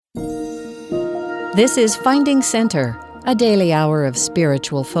This is Finding Center, a daily hour of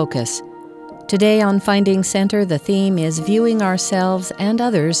spiritual focus. Today on Finding Center, the theme is viewing ourselves and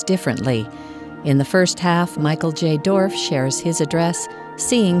others differently. In the first half, Michael J. Dorf shares his address,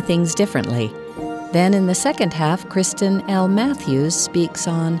 Seeing Things Differently. Then in the second half, Kristen L. Matthews speaks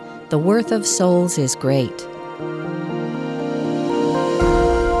on The Worth of Souls is Great.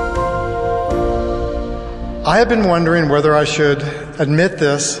 I have been wondering whether I should admit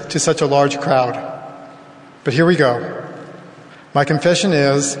this to such a large crowd. But here we go. My confession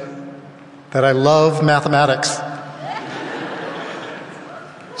is that I love mathematics.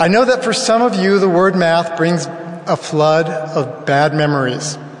 I know that for some of you, the word math brings a flood of bad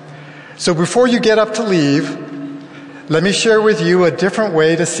memories. So before you get up to leave, let me share with you a different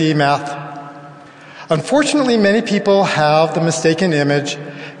way to see math. Unfortunately, many people have the mistaken image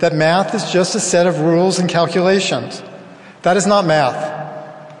that math is just a set of rules and calculations. That is not math.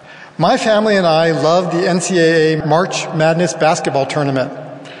 My family and I loved the NCAA March Madness basketball tournament.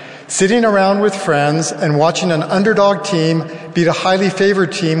 Sitting around with friends and watching an underdog team beat a highly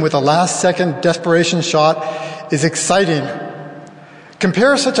favored team with a last-second desperation shot is exciting.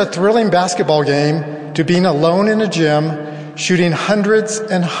 Compare such a thrilling basketball game to being alone in a gym, shooting hundreds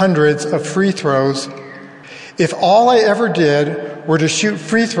and hundreds of free throws. If all I ever did were to shoot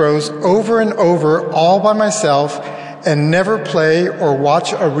free throws over and over all by myself and never play or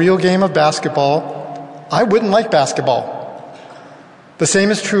watch a real game of basketball, I wouldn't like basketball. The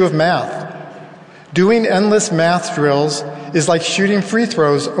same is true of math. Doing endless math drills is like shooting free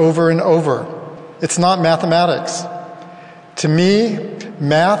throws over and over. It's not mathematics. To me,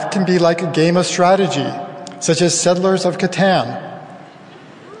 math can be like a game of strategy, such as Settlers of Catan.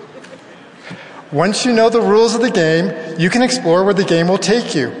 Once you know the rules of the game, you can explore where the game will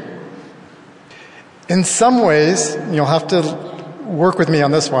take you. In some ways, you'll have to work with me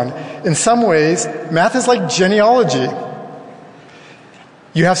on this one. In some ways, math is like genealogy.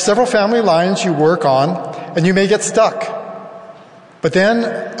 You have several family lines you work on, and you may get stuck. But then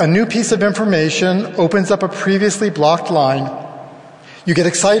a new piece of information opens up a previously blocked line. You get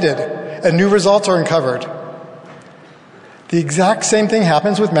excited, and new results are uncovered. The exact same thing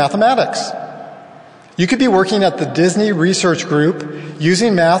happens with mathematics. You could be working at the Disney Research Group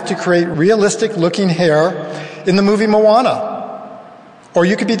using math to create realistic-looking hair in the movie Moana. Or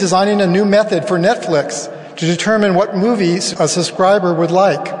you could be designing a new method for Netflix to determine what movies a subscriber would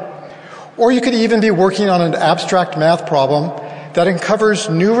like. Or you could even be working on an abstract math problem that uncovers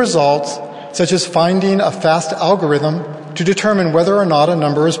new results, such as finding a fast algorithm to determine whether or not a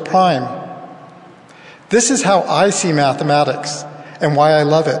number is prime. This is how I see mathematics and why I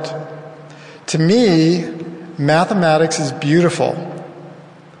love it. To me, mathematics is beautiful.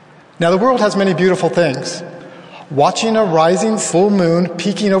 Now, the world has many beautiful things. Watching a rising full moon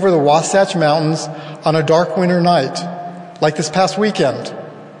peeking over the Wasatch Mountains on a dark winter night, like this past weekend.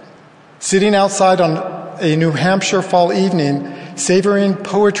 Sitting outside on a New Hampshire fall evening, savoring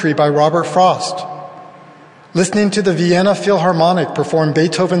poetry by Robert Frost. Listening to the Vienna Philharmonic perform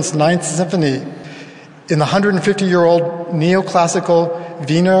Beethoven's Ninth Symphony in the 150-year-old neoclassical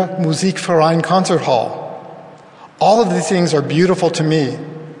Wiener Musikverein Concert Hall. All of these things are beautiful to me.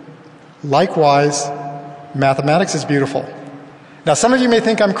 Likewise, mathematics is beautiful. Now, some of you may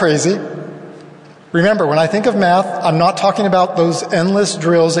think I'm crazy. Remember, when I think of math, I'm not talking about those endless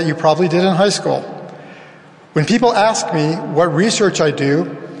drills that you probably did in high school. When people ask me what research I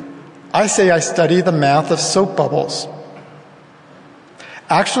do, I say I study the math of soap bubbles.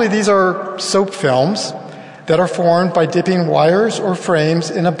 Actually, these are soap films that are formed by dipping wires or frames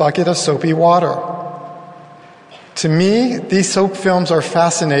in a bucket of soapy water. To me, these soap films are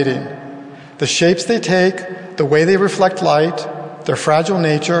fascinating. The shapes they take, the way they reflect light, their fragile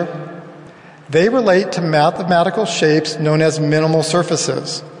nature, they relate to mathematical shapes known as minimal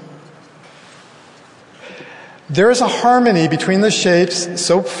surfaces. There is a harmony between the shapes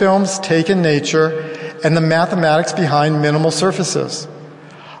soap films take in nature and the mathematics behind minimal surfaces.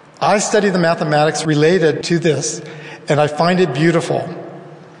 I study the mathematics related to this, and I find it beautiful.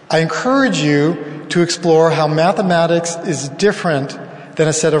 I encourage you to explore how mathematics is different than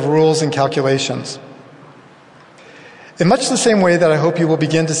a set of rules and calculations. In much the same way that I hope you will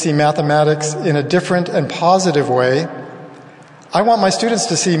begin to see mathematics in a different and positive way, I want my students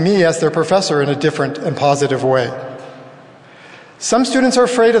to see me as their professor in a different and positive way. Some students are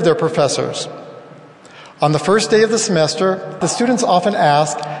afraid of their professors. On the first day of the semester, the students often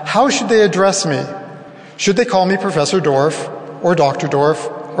ask, how should they address me? Should they call me Professor Dorf, or Dr. Dorf,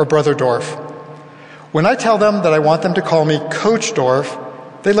 or Brother Dorf? When I tell them that I want them to call me Coach Dorf,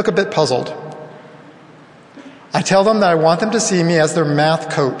 they look a bit puzzled. I tell them that I want them to see me as their math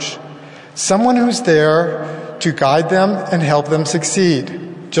coach, Someone who's there to guide them and help them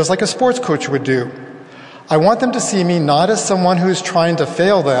succeed, just like a sports coach would do. I want them to see me not as someone who's trying to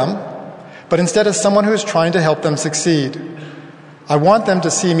fail them, but instead as someone who's trying to help them succeed. I want them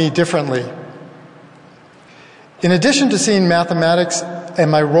to see me differently. In addition to seeing mathematics and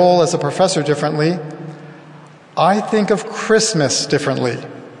my role as a professor differently, I think of Christmas differently.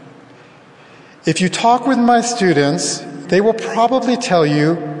 If you talk with my students, they will probably tell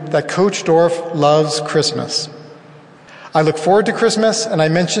you that Coach Dorff loves Christmas. I look forward to Christmas, and I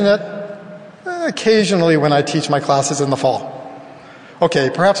mention it occasionally when I teach my classes in the fall. Okay,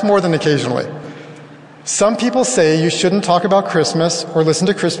 perhaps more than occasionally. Some people say you shouldn't talk about Christmas or listen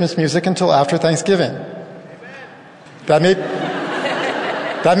to Christmas music until after Thanksgiving. That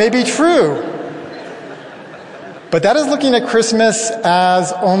may be true. But that is looking at Christmas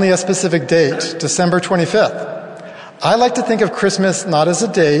as only a specific date, December 25th. I like to think of Christmas not as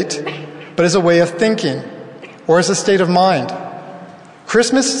a date, but as a way of thinking, or as a state of mind.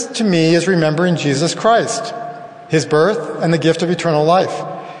 Christmas to me is remembering Jesus Christ, his birth, and the gift of eternal life.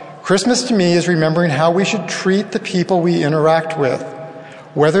 Christmas to me is remembering how we should treat the people we interact with,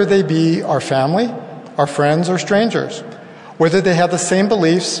 whether they be our family, our friends, or strangers, whether they have the same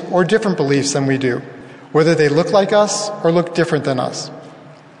beliefs or different beliefs than we do, whether they look like us or look different than us.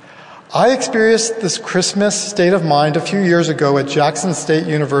 I experienced this Christmas state of mind a few years ago at Jackson State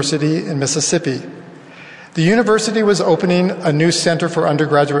University in Mississippi. The university was opening a new center for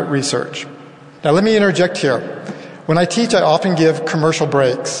undergraduate research. Now let me interject here. When I teach, I often give commercial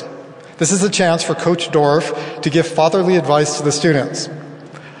breaks. This is a chance for Coach Dorff to give fatherly advice to the students.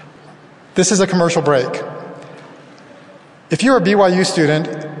 This is a commercial break. If you're a BYU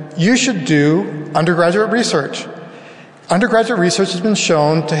student, you should do undergraduate research. Undergraduate research has been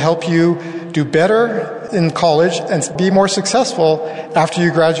shown to help you do better in college and be more successful after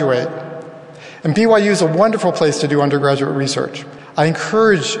you graduate. And BYU is a wonderful place to do undergraduate research. I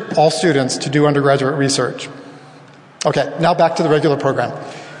encourage all students to do undergraduate research. Okay, now back to the regular program.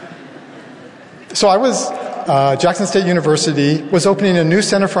 So Jackson State University was opening a new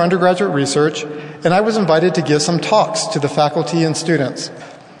center for undergraduate research, and I was invited to give some talks to the faculty and students.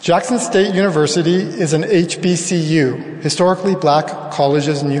 Jackson State University is an HBCU, historically black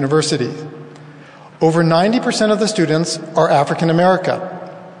colleges and universities. Over 90% of the students are African American.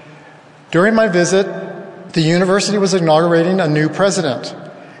 During my visit, the university was inaugurating a new president,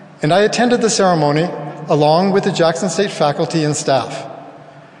 and I attended the ceremony along with the Jackson State faculty and staff.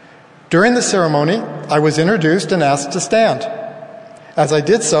 During the ceremony, I was introduced and asked to stand. As I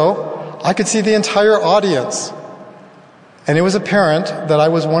did so, I could see the entire audience, and it was apparent that I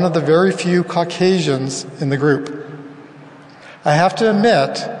was one of the very few Caucasians in the group. I have to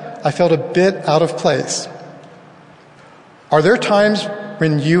admit, I felt a bit out of place. Are there times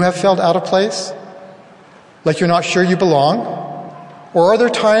when you have felt out of place? Like you're not sure you belong? Or are there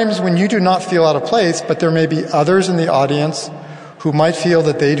times when you do not feel out of place, but there may be others in the audience who might feel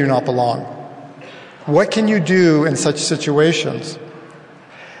that they do not belong? What can you do in such situations?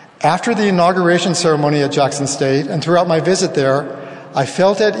 After the inauguration ceremony at Jackson State and throughout my visit there, I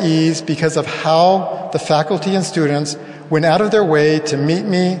felt at ease because of how the faculty and students went out of their way to meet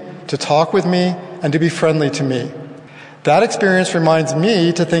me, to talk with me, and to be friendly to me. That experience reminds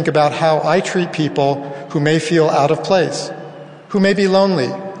me to think about how I treat people who may feel out of place, who may be lonely,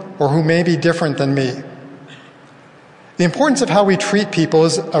 or who may be different than me. The importance of how we treat people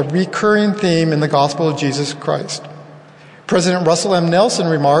is a recurring theme in the gospel of Jesus Christ. President Russell M. Nelson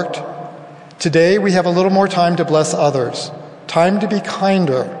remarked, "Today we have a little more time to bless others, time to be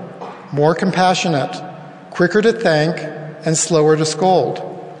kinder, more compassionate, quicker to thank, and slower to scold,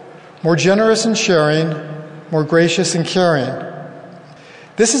 more generous in sharing, more gracious in caring."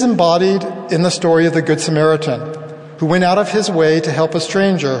 This is embodied in the story of the Good Samaritan, who went out of his way to help a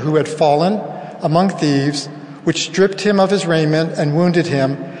stranger who had fallen among thieves, which stripped him of his raiment and wounded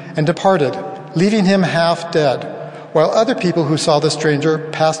him and departed, leaving him half dead, while other people who saw the stranger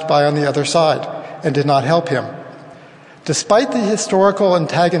passed by on the other side and did not help him. Despite the historical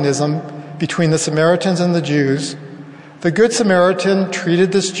antagonism between the Samaritans and the Jews, the Good Samaritan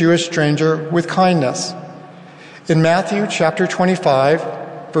treated this Jewish stranger with kindness. In Matthew chapter 25,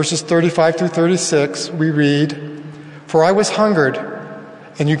 verses 35 through 36, we read, "For I was hungered,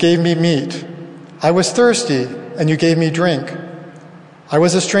 and you gave me meat. I was thirsty, and you gave me drink. I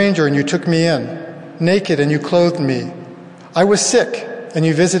was a stranger, and you took me in. Naked, and you clothed me. I was sick, and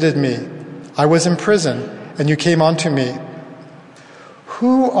you visited me. I was in prison, and you came unto me."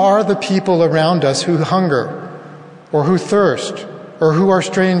 Who are the people around us who hunger, or who thirst, or who are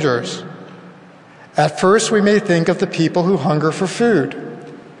strangers? At first, we may think of the people who hunger for food.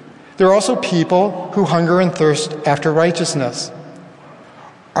 There are also people who hunger and thirst after righteousness.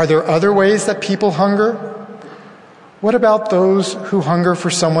 Are there other ways that people hunger? What about those who hunger for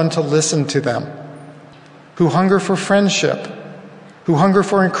someone to listen to them, who hunger for friendship, who hunger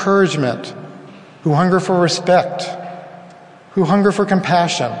for encouragement, who hunger for respect, who hunger for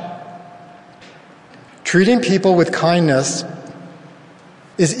compassion? Treating people with kindness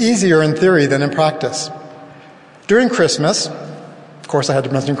is easier in theory than in practice. During Christmas, of course I had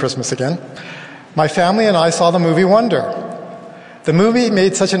to mention Christmas again, my family and I saw the movie Wonder. The movie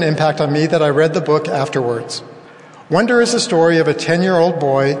made such an impact on me that I read the book afterwards. Wonder is the story of a 10-year-old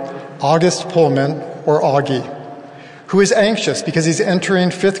boy, August Pullman, or Augie, who is anxious because he's entering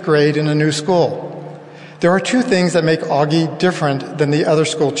 5th grade in a new school. There are two things that make Augie different than the other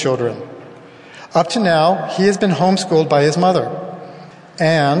school children. Up to now, he has been homeschooled by his mother.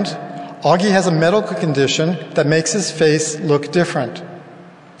 And Augie has a medical condition that makes his face look different.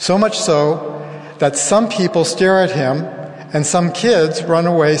 So much so that some people stare at him and some kids run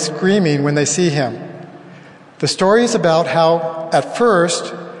away screaming when they see him. The story is about how, at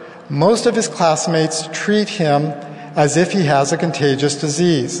first, most of his classmates treat him as if he has a contagious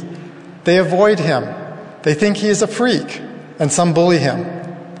disease. They avoid him. They think he is a freak, and some bully him.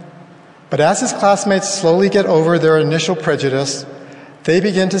 But as his classmates slowly get over their initial prejudice, they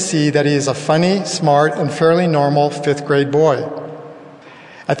begin to see that he is a funny, smart, and fairly normal 5th grade boy.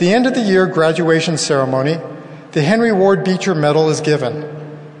 At the end of the year graduation ceremony, the Henry Ward Beecher Medal is given.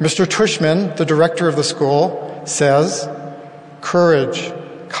 Mr. Tushman, the director of the school, says, "Courage,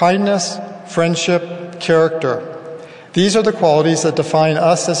 kindness, friendship, character. These are the qualities that define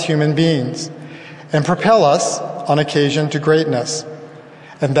us as human beings and propel us, on occasion, to greatness."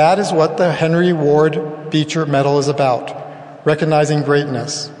 And that is what the Henry Ward Beecher Medal is about, recognizing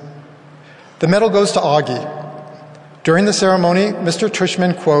greatness. The medal goes to Augie. During the ceremony, Mr.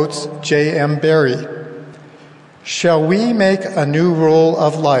 Tushman quotes J.M. Barrie. "Shall we make a new rule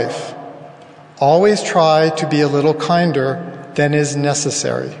of life? Always try to be a little kinder than is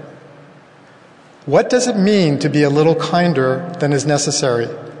necessary." What does it mean to be a little kinder than is necessary?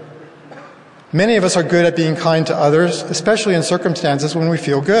 Many of us are good at being kind to others, especially in circumstances when we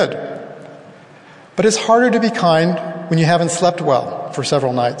feel good. But it's harder to be kind when you haven't slept well for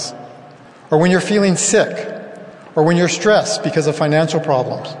several nights, or when you're feeling sick, or when you're stressed because of financial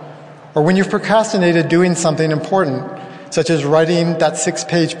problems, or when you've procrastinated doing something important, such as writing that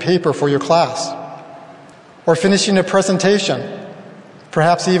 6-page paper for your class, or finishing a presentation,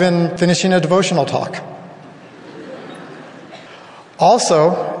 perhaps even finishing a devotional talk.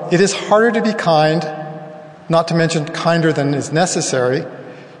 Also, it is harder to be kind, not to mention kinder than is necessary,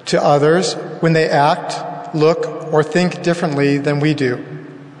 to others when they act, look, or think differently than we do.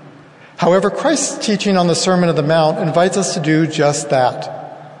 However, Christ's teaching on the Sermon on the Mount invites us to do just that.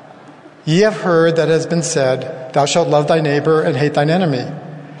 "Ye have heard that it has been said, Thou shalt love thy neighbor and hate thine enemy.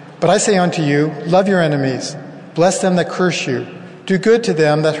 But I say unto you, love your enemies, bless them that curse you, do good to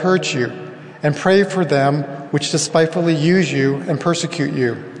them that hurt you, and pray for them which despitefully use you and persecute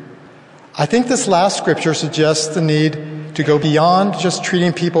you." I think this last scripture suggests the need to go beyond just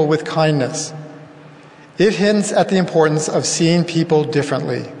treating people with kindness. It hints at the importance of seeing people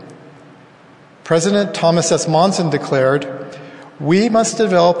differently. President Thomas S. Monson declared, "We must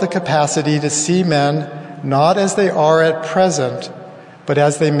develop the capacity to see men not as they are at present, but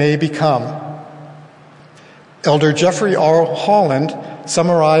as they may become." Elder Jeffrey R. Holland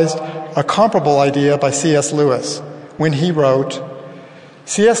summarized a comparable idea by C.S. Lewis when he wrote,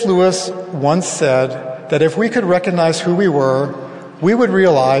 "C.S. Lewis once said that if we could recognize who we were, we would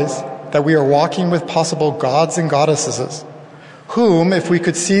realize that we are walking with possible gods and goddesses, whom, if we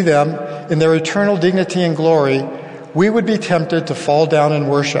could see them in their eternal dignity and glory, we would be tempted to fall down and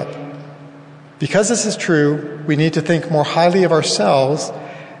worship. Because this is true, we need to think more highly of ourselves,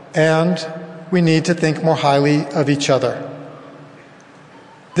 and we need to think more highly of each other."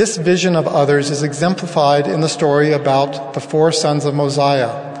 This vision of others is exemplified in the story about the 4 sons of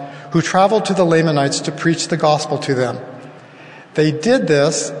Mosiah, who traveled to the Lamanites to preach the gospel to them. They did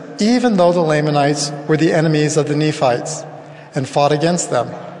this even though the Lamanites were the enemies of the Nephites and fought against them.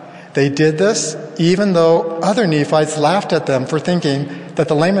 They did this even though other Nephites laughed at them for thinking that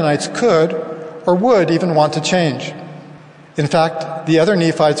the Lamanites could or would even want to change. In fact, the other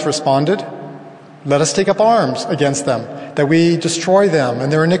Nephites responded, "Let us take up arms against them, that we destroy them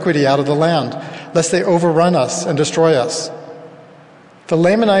and their iniquity out of the land, lest they overrun us and destroy us." The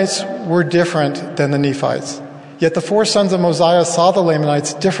Lamanites were different than the Nephites, yet the 4 sons of Mosiah saw the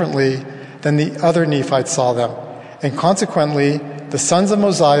Lamanites differently than the other Nephites saw them, and consequently, the sons of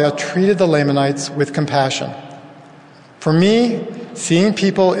Mosiah treated the Lamanites with compassion. For me, seeing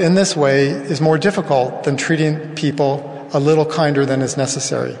people in this way is more difficult than treating people a little kinder than is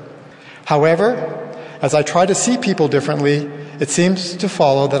necessary. However, as I try to see people differently, it seems to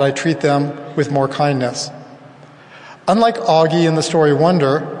follow that I treat them with more kindness. Unlike Augie in the story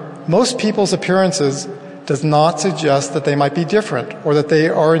Wonder, most people's appearances does not suggest that they might be different or that they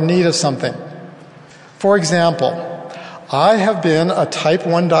are in need of something. For example, I have been a type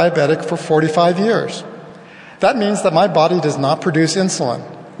 1 diabetic for 45 years. That means that my body does not produce insulin,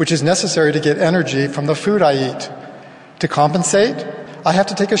 which is necessary to get energy from the food I eat. To compensate, I have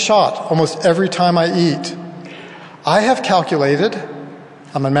to take a shot almost every time I eat. I have calculated,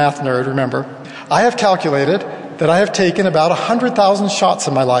 I'm a math nerd, remember, I have calculated that I have taken about 100,000 shots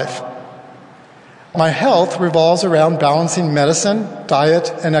in my life. My health revolves around balancing medicine,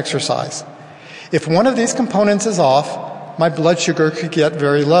 diet, and exercise. If one of these components is off, my blood sugar could get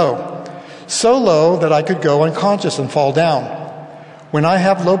very low. So low that I could go unconscious and fall down. When I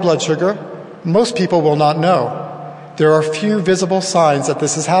have low blood sugar, most people will not know. There are few visible signs that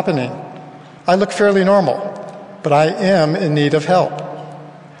this is happening. I look fairly normal, but I am in need of help.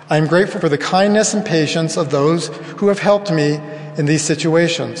 I am grateful for the kindness and patience of those who have helped me in these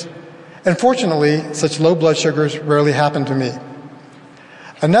situations. And fortunately, such low blood sugars rarely happen to me.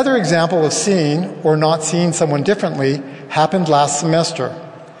 Another example of seeing or not seeing someone differently happened last semester.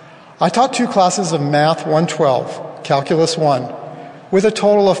 I taught 2 classes of Math 112, Calculus 1, with a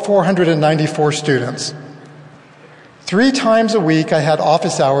total of 494 students. 3 times a week I had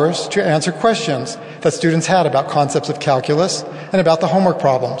office hours to answer questions that students had about concepts of calculus and about the homework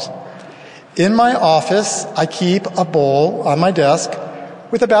problems. In my office, I keep a bowl on my desk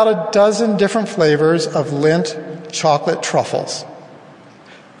with about a dozen different flavors of Lindt chocolate truffles.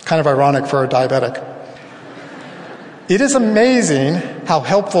 Kind of ironic for a diabetic. It is amazing how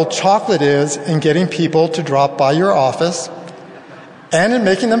helpful chocolate is in getting people to drop by your office and in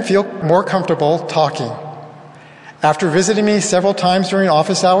making them feel more comfortable talking. After visiting me several times during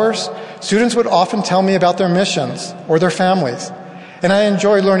office hours, students would often tell me about their missions or their families, and I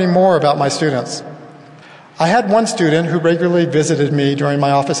enjoy learning more about my students. I had one student who regularly visited me during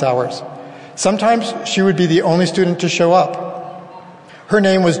my office hours. Sometimes she would be the only student to show up. Her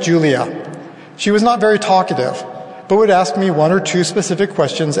name was Julia. She was not very talkative, but would ask me 1 or 2 specific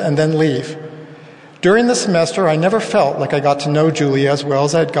questions and then leave. During the semester, I never felt like I got to know Julia as well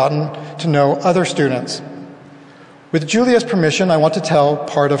as I had gotten to know other students. With Julia's permission, I want to tell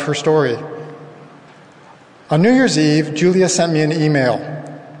part of her story. On New Year's Eve, Julia sent me an email.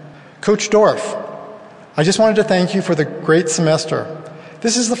 Coach Dorff, I just wanted to thank you for the great semester.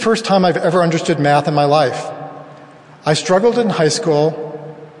 This is the first time I've ever understood math in my life. I struggled in high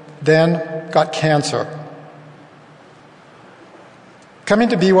school, then got cancer. Coming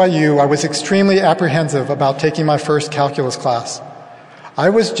to BYU, I was extremely apprehensive about taking my first calculus class. I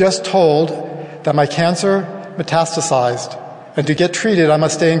was just told that my cancer metastasized, and to get treated, I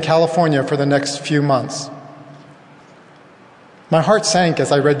must stay in California for the next few months. My heart sank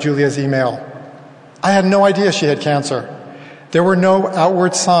as I read Julia's email. I had no idea she had cancer. There were no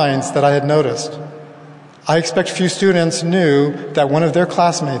outward signs that I had noticed. I expect few students knew that one of their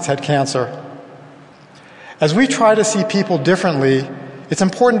classmates had cancer. As we try to see people differently, it's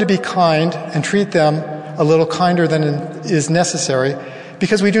important to be kind and treat them a little kinder than is necessary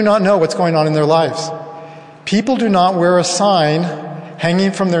because we do not know what's going on in their lives. People do not wear a sign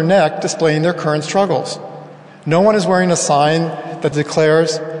hanging from their neck displaying their current struggles. No one is wearing a sign that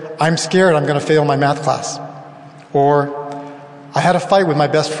declares, I'm scared I'm going to fail my math class. Or, I had a fight with my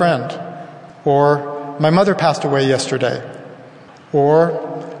best friend. Or, my mother passed away yesterday. Or,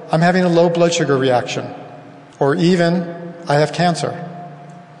 I'm having a low blood sugar reaction. Or even, I have cancer.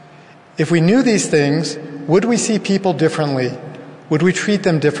 If we knew these things, would we see people differently? Would we treat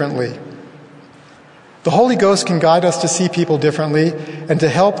them differently? The Holy Ghost can guide us to see people differently and to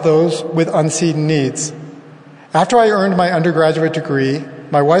help those with unseen needs. After I earned my undergraduate degree,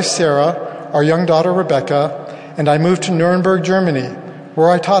 my wife Sarah, our young daughter Rebecca, and I moved to Nuremberg, Germany, where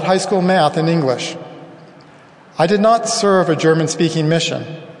I taught high school math and English. I did not serve a German-speaking mission,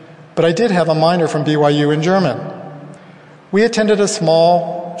 but I did have a minor from BYU in German. We attended a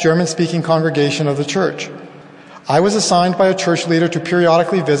small German-speaking congregation of the church. I was assigned by a church leader to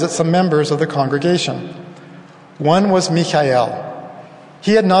periodically visit some members of the congregation. One was Michael.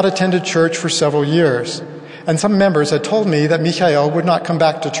 He had not attended church for several years, and some members had told me that Michael would not come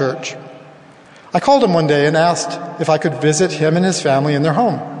back to church. I called him one day and asked if I could visit him and his family in their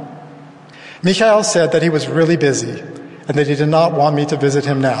home. Michael said that he was really busy and that he did not want me to visit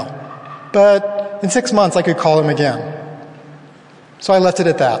him now. But in 6 months I could call him again. So I left it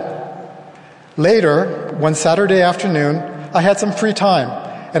at that. Later, one Saturday afternoon, I had some free time,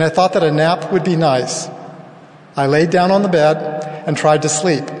 and I thought that a nap would be nice. I laid down on the bed and tried to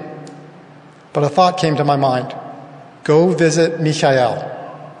sleep. But a thought came to my mind. Go visit Michael.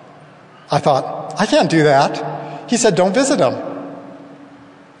 I thought, I can't do that. He said, don't visit him.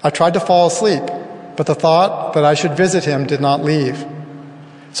 I tried to fall asleep, but the thought that I should visit him did not leave.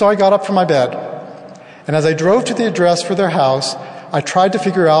 So I got up from my bed, and as I drove to the address for their house, I tried to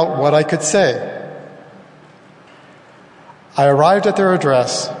figure out what I could say. I arrived at their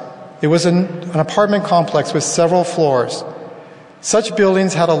address. It was an apartment complex with several floors. Such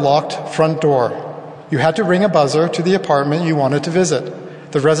buildings had a locked front door. You had to ring a buzzer to the apartment you wanted to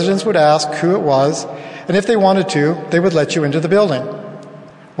visit. The residents would ask who it was, and if they wanted to, they would let you into the building.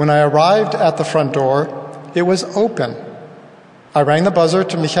 When I arrived at the front door, it was open. I rang the buzzer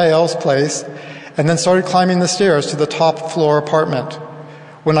to Michael's place and then started climbing the stairs to the top floor apartment.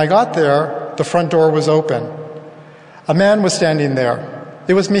 When I got there, the front door was open. A man was standing there.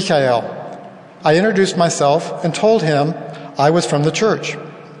 It was Michael. I introduced myself and told him I was from the church.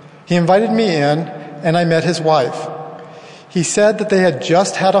 He invited me in, and I met his wife. He said that they had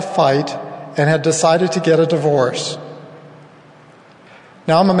just had a fight and had decided to get a divorce.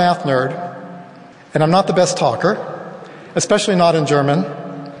 Now, I'm a math nerd, and I'm not the best talker, especially not in German,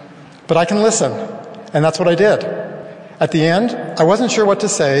 but I can listen, and that's what I did. At the end, I wasn't sure what to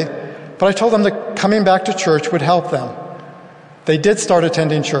say, but I told them that coming back to church would help them. They did start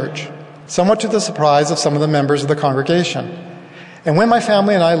attending church, somewhat to the surprise of some of the members of the congregation. And when my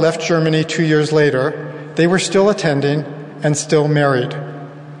family and I left Germany 2 years later, they were still attending and still married.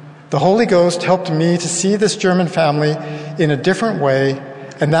 The Holy Ghost helped me to see this German family in a different way,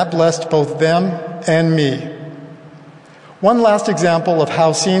 and that blessed both them and me. One last example of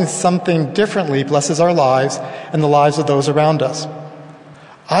how seeing something differently blesses our lives and the lives of those around us.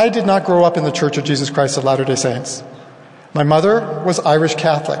 I did not grow up in the Church of Jesus Christ of Latter-day Saints. My mother was Irish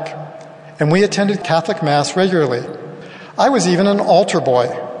Catholic, and we attended Catholic Mass regularly. I was even an altar boy,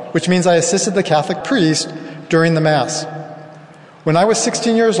 which means I assisted the Catholic priest during the Mass. When I was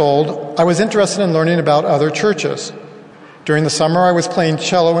 16 years old, I was interested in learning about other churches. During the summer, I was playing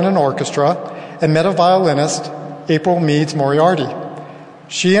cello in an orchestra and met a violinist, April Meads Moriarty.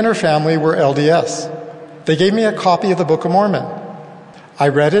 She and her family were LDS. They gave me a copy of the Book of Mormon. I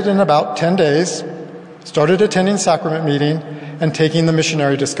read it in about 10 days, started attending sacrament meeting and taking the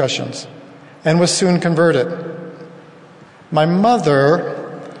missionary discussions, and was soon converted. My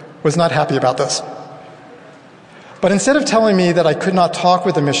mother was not happy about this. But instead of telling me that I could not talk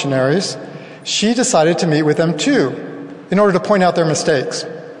with the missionaries, she decided to meet with them too, in order to point out their mistakes.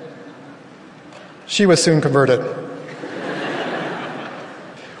 She was soon converted.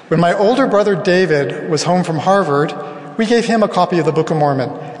 When my older brother David was home from Harvard, we gave him a copy of the Book of Mormon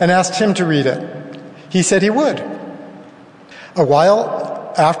and asked him to read it. He said he would. A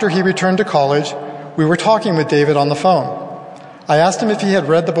while after he returned to college, we were talking with David on the phone. I asked him if he had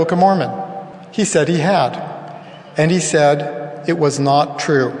read the Book of Mormon. He said he had. And he said it was not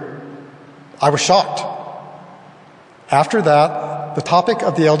true. I was shocked. After that, the topic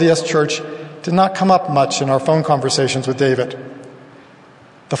of the LDS Church did not come up much in our phone conversations with David.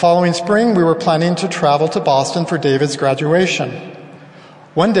 The following spring, we were planning to travel to Boston for David's graduation.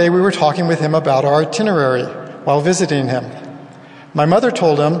 One day, we were talking with him about our itinerary while visiting him. My mother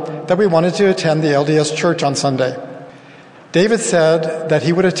told him that we wanted to attend the LDS Church on Sunday. David said that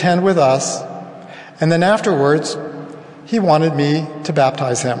he would attend with us, and then afterwards, he wanted me to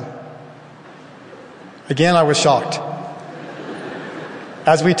baptize him. Again, I was shocked.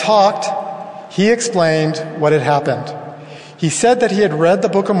 As we talked, he explained what had happened. He said that he had read the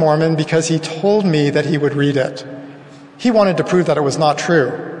Book of Mormon because he told me that he would read it. He wanted to prove that it was not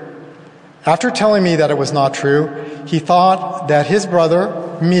true. After telling me that it was not true, he thought that his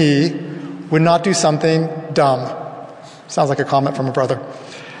brother, me, would not do something dumb. Sounds like a comment from a brother.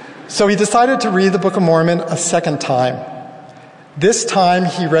 So he decided to read the Book of Mormon a second time. This time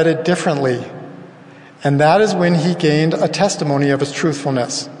he read it differently, and that is when he gained a testimony of its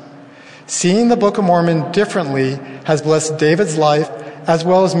truthfulness. Seeing the Book of Mormon differently has blessed David's life as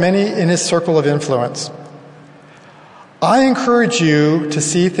well as many in his circle of influence. I encourage you to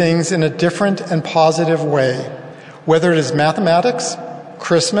see things in a different and positive way, whether it is mathematics,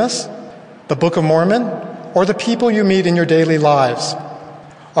 Christmas, the Book of Mormon, or the people you meet in your daily lives.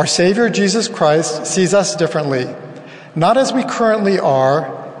 Our Savior Jesus Christ sees us differently, not as we currently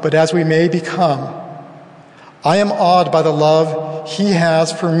are, but as we may become. I am awed by the love he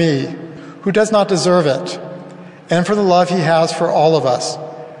has for me, who does not deserve it, and for the love he has for all of us,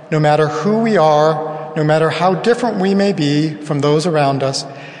 no matter who we are, no matter how different we may be from those around us,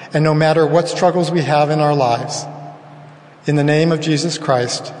 and no matter what struggles we have in our lives. In the name of Jesus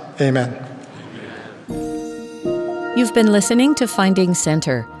Christ, amen. You've been listening to Finding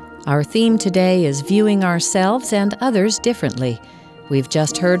Center. Our theme today is viewing ourselves and others differently. We've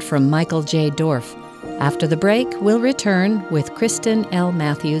just heard from Michael J. Dorf. After the break, we'll return with Kristen L.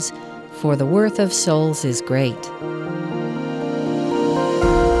 Matthews for The Worth of Souls is Great.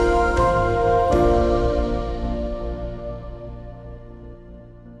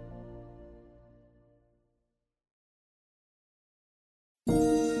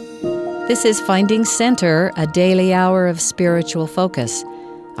 This is Finding Center, a daily hour of spiritual focus.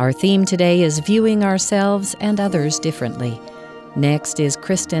 Our theme today is viewing ourselves and others differently. Next is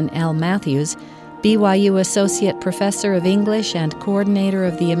Kristen L. Matthews, BYU Associate Professor of English and Coordinator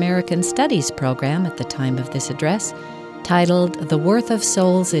of the American Studies program at the time of this address, titled The Worth of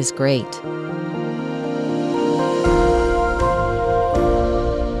Souls is Great.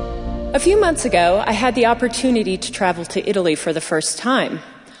 A few months ago, I had the opportunity to travel to Italy for the first time.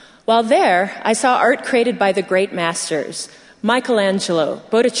 While there, I saw art created by the great masters, Michelangelo,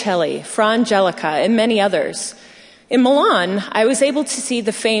 Botticelli, Fra Angelica, and many others. In Milan, I was able to see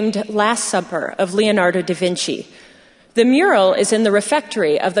the famed Last Supper of Leonardo da Vinci. The mural is in the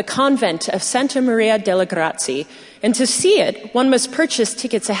refectory of the convent of Santa Maria delle Grazie, and to see it, one must purchase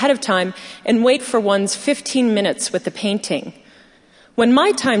tickets ahead of time and wait for one's 15 minutes with the painting. When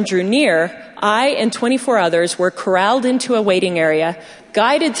my time drew near, I and 24 others were corralled into a waiting area,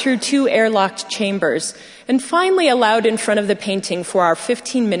 guided through 2 airlocked chambers, and finally allowed in front of the painting for our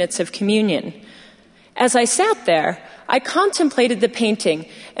 15 minutes of communion. As I sat there, I contemplated the painting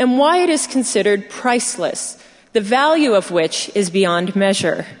and why it is considered priceless, the value of which is beyond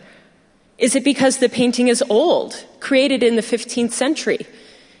measure. Is it because the painting is old, created in the 15th century?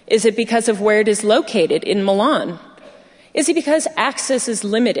 Is it because of where it is located in Milan? Is it because access is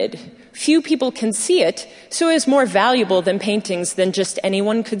limited? Few people can see it, so it is more valuable than paintings than just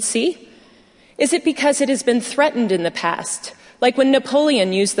anyone could see? Is it because it has been threatened in the past, like when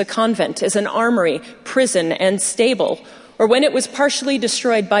Napoleon used the convent as an armory, prison, and stable, or when it was partially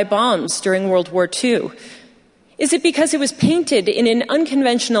destroyed by bombs during World War II? Is it because it was painted in an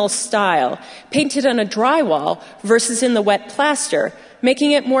unconventional style, painted on a drywall versus in the wet plaster,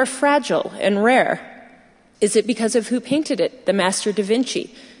 making it more fragile and rare? Is it because of who painted it, the master Da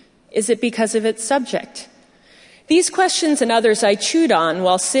Vinci? Is it because of its subject? These questions and others I chewed on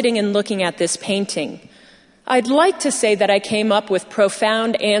while sitting and looking at this painting. I'd like to say that I came up with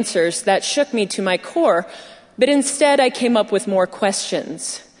profound answers that shook me to my core, but instead I came up with more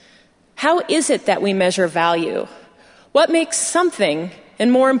questions. How is it that we measure value? What makes something,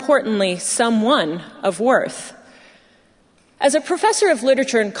 and more importantly, someone, of worth? As a professor of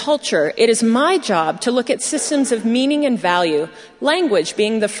literature and culture, it is my job to look at systems of meaning and value, language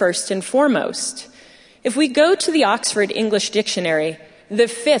being the first and foremost. If we go to the Oxford English Dictionary, the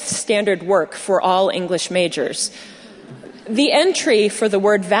 5th standard work for all English majors, the entry for the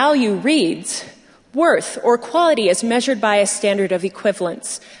word value reads, worth or quality is measured by a standard of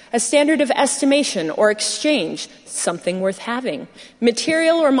equivalence, a standard of estimation or exchange, something worth having,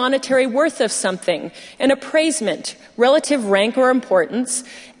 material or monetary worth of something, an appraisement, relative rank or importance,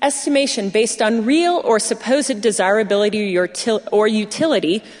 estimation based on real or supposed desirability or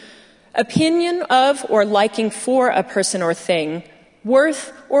utility, opinion of or liking for a person or thing,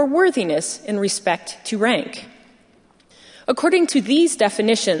 worth or worthiness in respect to rank. According to these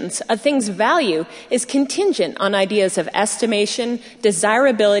definitions, a thing's value is contingent on ideas of estimation,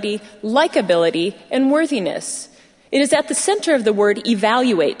 desirability, likability, and worthiness. It is at the center of the word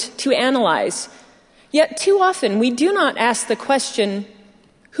evaluate, to analyze. Yet too often we do not ask the question,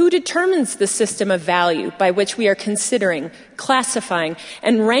 who determines the system of value by which we are considering, classifying,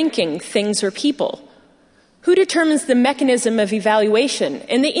 and ranking things or people? Who determines the mechanism of evaluation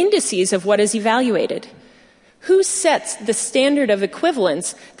and the indices of what is evaluated? Who sets the standard of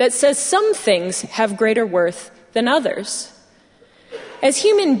equivalence that says some things have greater worth than others? As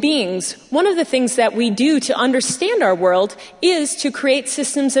human beings, one of the things that we do to understand our world is to create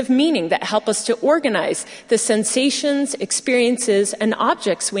systems of meaning that help us to organize the sensations, experiences, and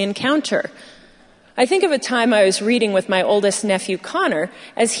objects we encounter. I think of a time I was reading with my oldest nephew, Connor,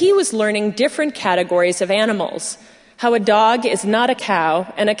 as he was learning different categories of animals. How a dog is not a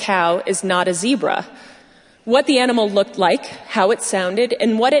cow and a cow is not a zebra. What the animal looked like, how it sounded,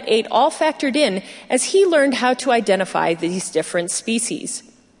 and what it ate all factored in as he learned how to identify these different species.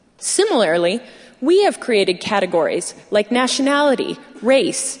 Similarly, we have created categories like nationality,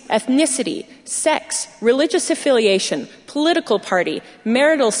 race, ethnicity, sex, religious affiliation, political party,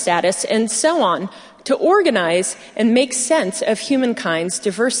 marital status, and so on to organize and make sense of humankind's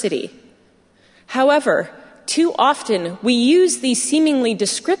diversity. However, too often we use these seemingly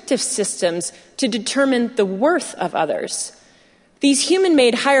descriptive systems to determine the worth of others. These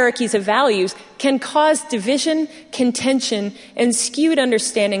human-made hierarchies of values can cause division, contention, and skewed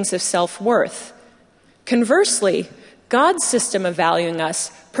understandings of self-worth. Conversely, God's system of valuing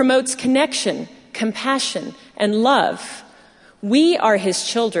us promotes connection, compassion, and love. We are His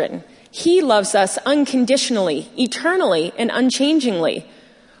children. He loves us unconditionally, eternally, and unchangingly.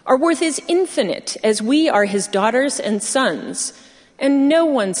 Our worth is infinite as we are His daughters and sons, and no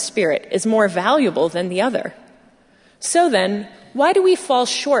one's spirit is more valuable than the other. So then, why do we fall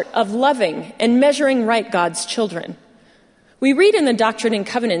short of loving and measuring right God's children? We read in the Doctrine and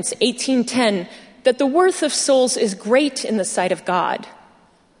Covenants 18:10 that the worth of souls is great in the sight of God.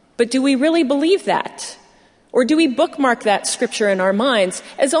 But do we really believe that? Or do we bookmark that scripture in our minds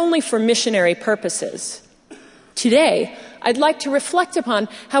as only for missionary purposes? Today, I'd like to reflect upon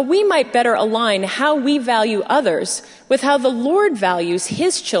how we might better align how we value others with how the Lord values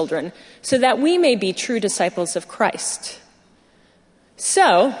His children so that we may be true disciples of Christ.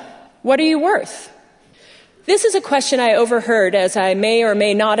 So, what are you worth? This is a question I overheard as I may or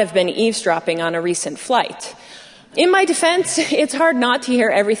may not have been eavesdropping on a recent flight. In my defense, it's hard not to hear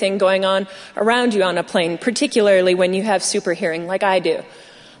everything going on around you on a plane, particularly when you have super hearing like I do,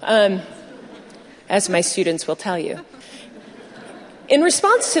 as my students will tell you. In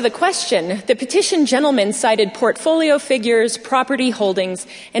response to the question, the petitioned gentleman cited portfolio figures, property holdings,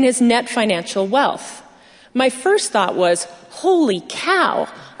 and his net financial wealth. My first thought was, holy cow,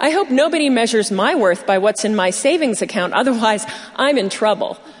 I hope nobody measures my worth by what's in my savings account, otherwise I'm in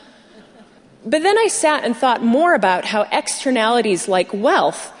trouble. But then I sat and thought more about how externalities like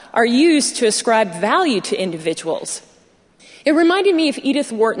wealth are used to ascribe value to individuals. It reminded me of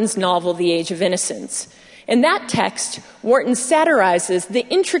Edith Wharton's novel, The Age of Innocence. In that text, Wharton satirizes the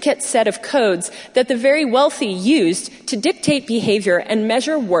intricate set of codes that the very wealthy used to dictate behavior and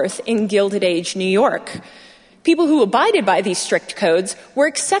measure worth in Gilded Age New York. People who abided by these strict codes were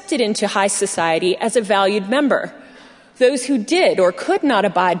accepted into high society as a valued member. Those who did or could not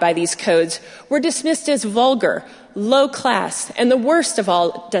abide by these codes were dismissed as vulgar, low class, and the worst of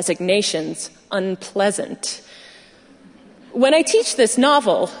all designations, unpleasant. When I teach this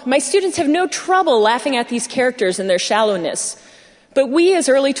novel, my students have no trouble laughing at these characters and their shallowness. But we as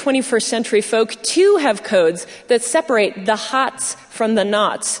early 21st century folk too have codes that separate the hots from the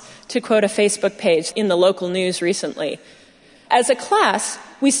nots, to quote a Facebook page in the local news recently. As a class,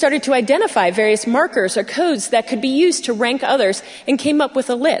 we started to identify various markers or codes that could be used to rank others and came up with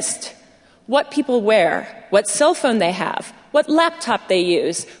a list. What people wear, what cell phone they have, what laptop they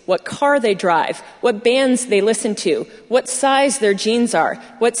use, what car they drive, what bands they listen to, what size their jeans are,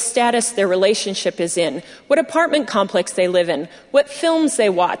 what status their relationship is in, what apartment complex they live in, what films they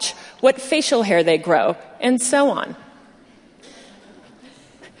watch, what facial hair they grow, and so on.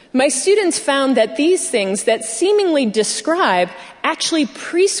 My students found that these things that seemingly describe actually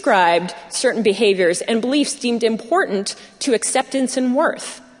prescribed certain behaviors and beliefs deemed important to acceptance and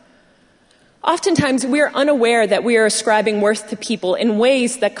worth. Oftentimes, we are unaware that we are ascribing worth to people in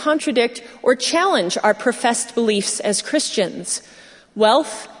ways that contradict or challenge our professed beliefs as Christians.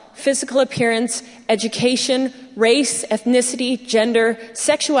 Wealth, physical appearance, education, race, ethnicity, gender,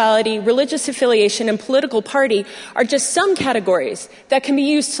 sexuality, religious affiliation, and political party are just some categories that can be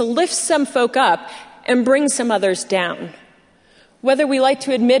used to lift some folk up and bring some others down. Whether we like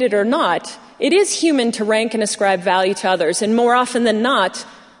to admit it or not, it is human to rank and ascribe value to others, and more often than not,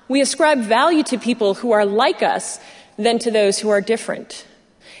 we ascribe value to people who are like us than to those who are different.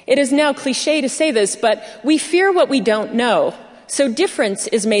 It is now cliché to say this, but we fear what we don't know, so difference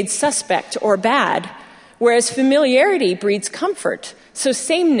is made suspect or bad, whereas familiarity breeds comfort, so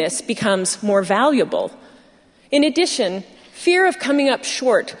sameness becomes more valuable. In addition, fear of coming up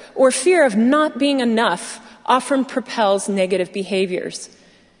short or fear of not being enough often propels negative behaviors.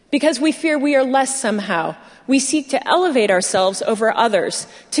 Because we fear we are less somehow, we seek to elevate ourselves over others,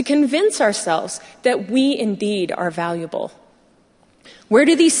 to convince ourselves that we indeed are valuable. Where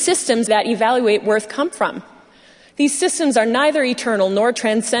do these systems that evaluate worth come from? These systems are neither eternal nor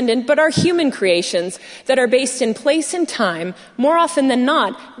transcendent, but are human creations that are based in place and time, more often than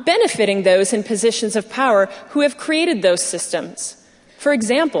not, benefiting those in positions of power who have created those systems. For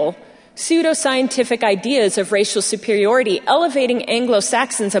example, pseudoscientific ideas of racial superiority, elevating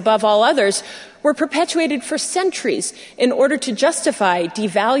Anglo-Saxons above all others, were perpetuated for centuries in order to justify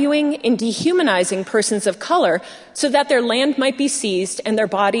devaluing and dehumanizing persons of color so that their land might be seized and their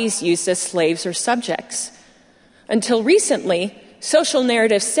bodies used as slaves or subjects. Until recently, social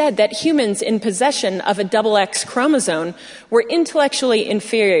narratives said that humans in possession of a XX chromosome were intellectually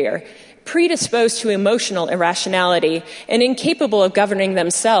inferior, predisposed to emotional irrationality, and incapable of governing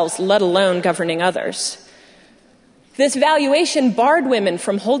themselves, let alone governing others. This valuation barred women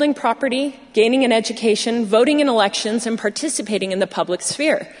from holding property, gaining an education, voting in elections, and participating in the public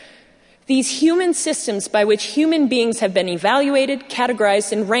sphere. These human systems by which human beings have been evaluated,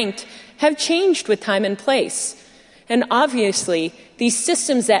 categorized, and ranked have changed with time and place. And obviously, these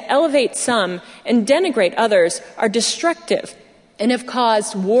systems that elevate some and denigrate others are destructive and have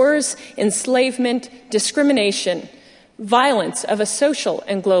caused wars, enslavement, discrimination, violence of a social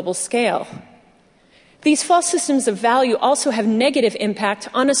and global scale. These false systems of value also have negative impact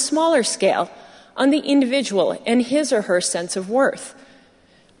on a smaller scale, on the individual and his or her sense of worth.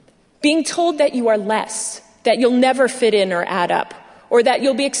 Being told that you are less, that you'll never fit in or add up, or that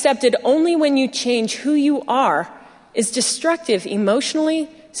you'll be accepted only when you change who you are is destructive emotionally,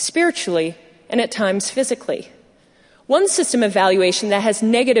 spiritually, and at times physically. One system of valuation that has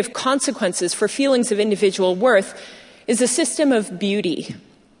negative consequences for feelings of individual worth is a system of beauty.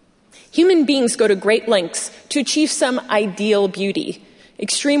 Human beings go to great lengths to achieve some ideal beauty.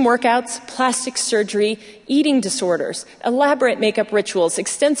 Extreme workouts, plastic surgery, eating disorders, elaborate makeup rituals,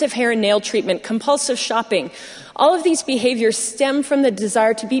 extensive hair and nail treatment, compulsive shopping. All of these behaviors stem from the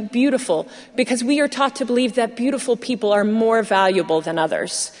desire to be beautiful because we are taught to believe that beautiful people are more valuable than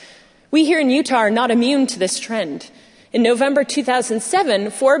others. We here in Utah are not immune to this trend. In November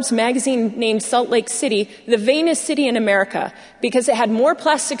 2007, Forbes magazine named Salt Lake City the vainest city in America because it had more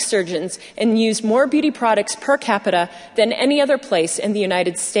plastic surgeons and used more beauty products per capita than any other place in the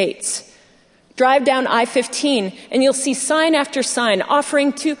United States. Drive down I-15 and you'll see sign after sign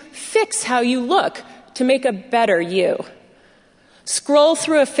offering to fix how you look to make a better you. Scroll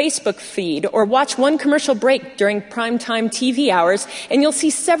through a Facebook feed or watch one commercial break during primetime TV hours, and you'll see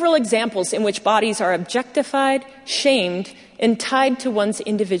several examples in which bodies are objectified, shamed, and tied to one's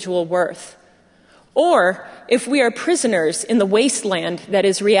individual worth. Or, if we are prisoners in the wasteland that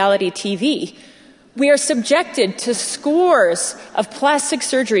is reality TV, we are subjected to scores of plastic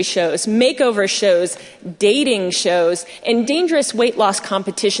surgery shows, makeover shows, dating shows, and dangerous weight loss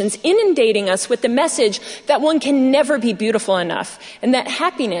competitions, inundating us with the message that one can never be beautiful enough, and that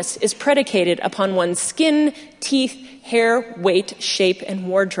happiness is predicated upon one's skin, teeth, hair, weight, shape, and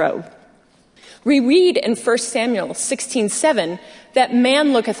wardrobe. We read in 1 Samuel 16:7 that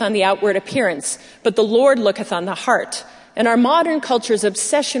man looketh on the outward appearance, but the Lord looketh on the heart. And our modern culture's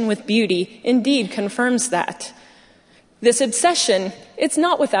obsession with beauty indeed confirms that. This obsession, it's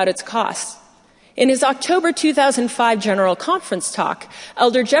not without its costs. In his October 2005 General Conference talk,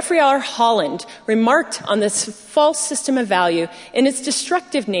 Elder Jeffrey R. Holland remarked on this false system of value and its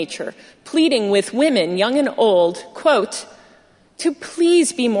destructive nature, pleading with women, young and old, quote, to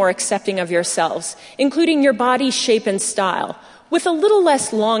please be more accepting of yourselves, including your body shape and style, with a little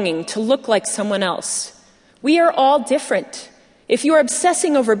less longing to look like someone else. We are all different. If you are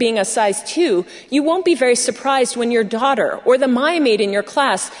obsessing over being a size 2, you won't be very surprised when your daughter or the mate in your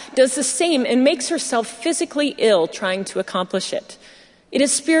class does the same and makes herself physically ill trying to accomplish it. It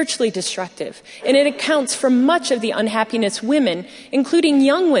is spiritually destructive, and it accounts for much of the unhappiness women, including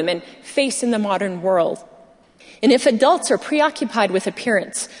young women, face in the modern world. And if adults are preoccupied with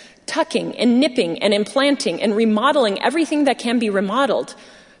appearance, tucking and nipping and implanting and remodeling everything that can be remodeled,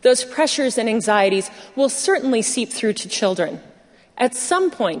 those pressures and anxieties will certainly seep through to children. At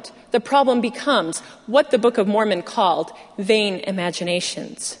some point, the problem becomes what the Book of Mormon called vain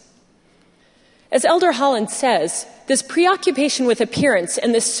imaginations. As Elder Holland says, this preoccupation with appearance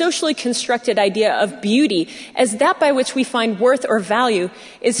and this socially constructed idea of beauty as that by which we find worth or value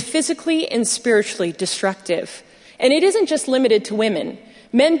is physically and spiritually destructive. And it isn't just limited to women.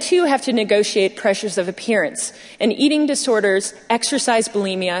 Men, too, have to negotiate pressures of appearance, and eating disorders, exercise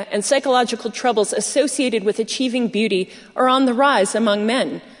bulimia, and psychological troubles associated with achieving beauty are on the rise among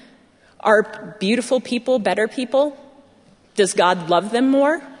men. Are beautiful people better people? Does God love them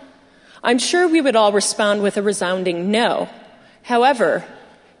more? I'm sure we would all respond with a resounding no. However,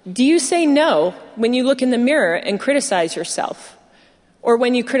 do you say no when you look in the mirror and criticize yourself? Or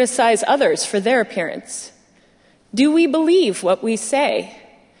when you criticize others for their appearance? Do we believe what we say?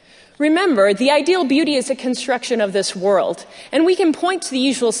 Remember, the ideal beauty is a construction of this world, and we can point to the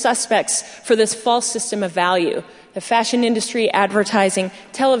usual suspects for this false system of value: the fashion industry, advertising,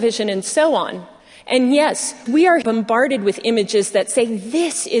 television, and so on. And yes, we are bombarded with images that say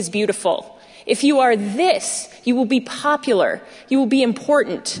this is beautiful. If you are this, you will be popular, you will be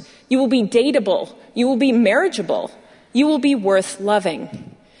important, you will be dateable, you will be marriageable, you will be worth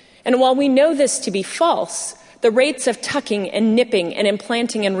loving. And while we know this to be false, The rates of tucking and nipping and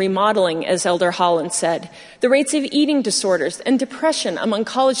implanting and remodeling, as Elder Holland said. The rates of eating disorders and depression among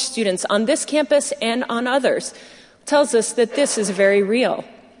college students on this campus and on others tells us that this is very real.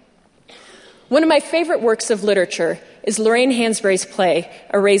 One of my favorite works of literature is Lorraine Hansberry's play,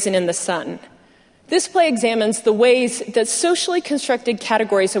 A Raisin in the Sun. This play examines the ways that socially constructed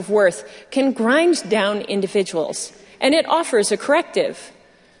categories of worth can grind down individuals, and it offers a corrective.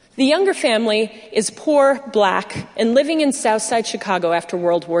 The Younger family is poor, black, and living in Southside Chicago after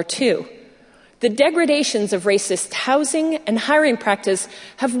World War II. The degradations of racist housing and hiring practice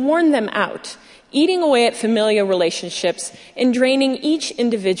have worn them out, eating away at familial relationships and draining each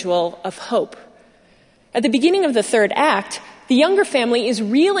individual of hope. At the beginning of the third act, the Younger family is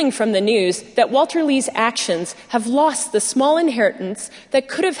reeling from the news that Walter Lee's actions have lost the small inheritance that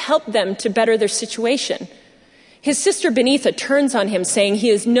could have helped them to better their situation. His sister Beneatha turns on him, saying he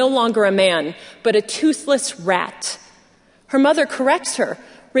is no longer a man, but a toothless rat. Her mother corrects her,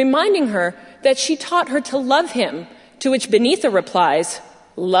 reminding her that she taught her to love him, to which Beneatha replies,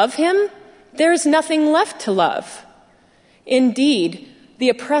 "Love him? There is nothing left to love." Indeed, the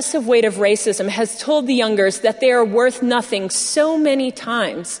oppressive weight of racism has told the Youngers that they are worth nothing so many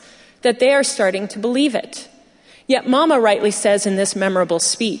times that they are starting to believe it. Yet Mama rightly says in this memorable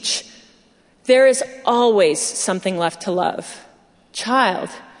speech, "There is always something left to love." Child,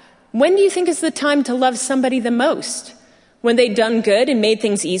 when do you think is the time to love somebody the most? When they've done good and made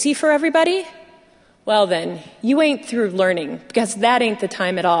things easy for everybody? Well then, you ain't through learning, because that ain't the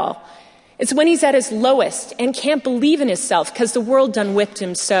time at all. It's when he's at his lowest and can't believe in himself because the world done whipped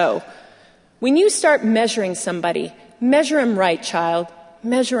him so. When you start measuring somebody, measure him right, child.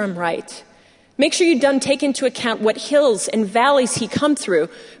 Measure him right. Make sure you done take into account what hills and valleys he come through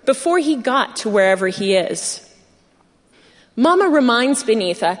before he got to wherever he is. Mama reminds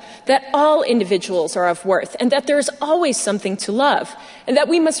Beneatha that all individuals are of worth and that there is always something to love and that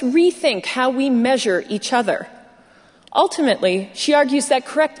we must rethink how we measure each other. Ultimately, she argues that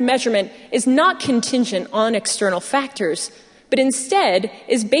correct measurement is not contingent on external factors, but instead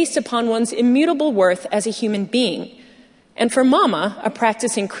is based upon one's immutable worth as a human being. And for Mama, a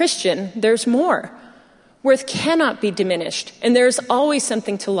practicing Christian, there's more. Worth cannot be diminished, and there's always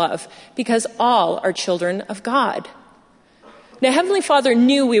something to love, because all are children of God. Now, Heavenly Father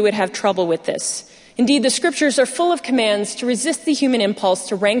knew we would have trouble with this. Indeed, the scriptures are full of commands to resist the human impulse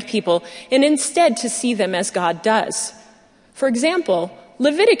to rank people and instead to see them as God does. For example,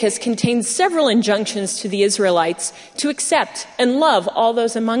 Leviticus contains several injunctions to the Israelites to accept and love all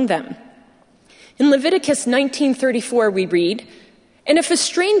those among them. In Leviticus 19:34 we read, "And if a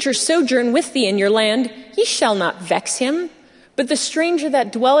stranger sojourn with thee in your land, ye shall not vex him, but the stranger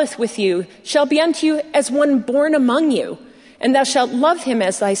that dwelleth with you shall be unto you as one born among you, and thou shalt love him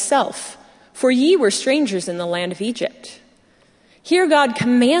as thyself, for ye were strangers in the land of Egypt." Here God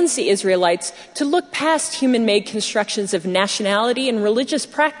commands the Israelites to look past human-made constructions of nationality and religious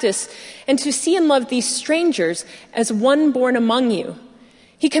practice and to see and love these strangers as one born among you.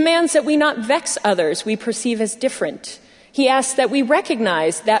 He commands that we not vex others we perceive as different. He asks that we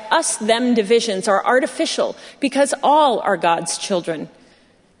recognize that us-them divisions are artificial because all are God's children.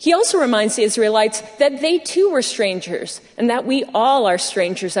 He also reminds the Israelites that they too were strangers and that we all are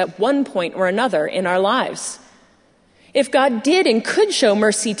strangers at one point or another in our lives. If God did and could show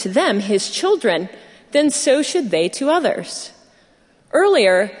mercy to them, his children, then so should they to others.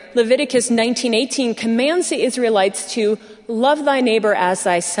 Earlier, Leviticus 19:18 commands the Israelites to love thy neighbor as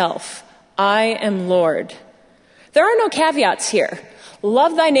thyself. I am Lord. There are no caveats here.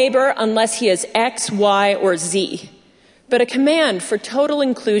 Love thy neighbor unless he is X, Y, or Z, but a command for total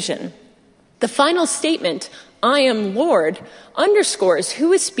inclusion. The final statement, I am Lord, underscores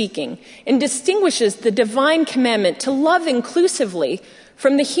who is speaking and distinguishes the divine commandment to love inclusively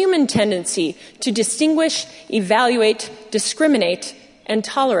from the human tendency to distinguish, evaluate, discriminate, and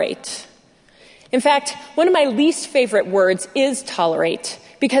tolerate. In fact, one of my least favorite words is tolerate,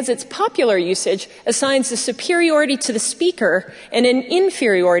 because its popular usage assigns a superiority to the speaker and an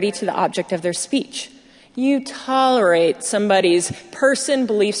inferiority to the object of their speech. You tolerate somebody's person,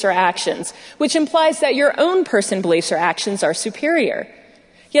 beliefs, or actions, which implies that your own person, beliefs, or actions are superior.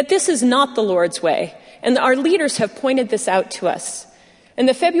 Yet this is not the Lord's way, and our leaders have pointed this out to us. In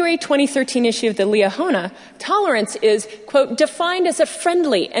the February 2013 issue of the Liahona, tolerance is, quote, defined as a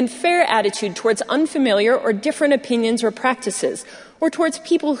friendly and fair attitude towards unfamiliar or different opinions or practices, or towards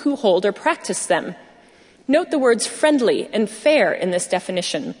people who hold or practice them. Note the words friendly and fair in this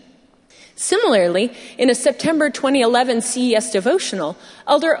definition. Similarly, in a September 2011 CES devotional,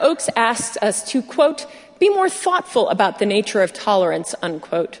 Elder Oaks asks us to, quote, Be more thoughtful about the nature of tolerance,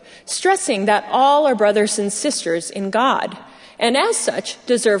 unquote, stressing that all are brothers and sisters in God, and as such,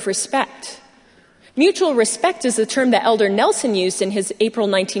 deserve respect. Mutual respect is the term that Elder Nelson used in his April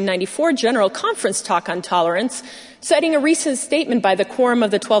 1994 General Conference talk on tolerance, citing a recent statement by the Quorum of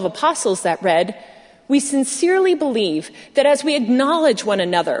the 12 Apostles that read, "We sincerely believe that as we acknowledge one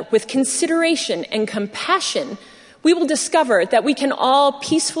another with consideration and compassion, we will discover that we can all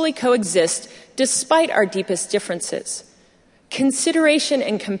peacefully coexist despite our deepest differences. Consideration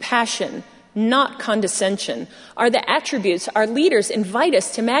and compassion, not condescension, are the attributes our leaders invite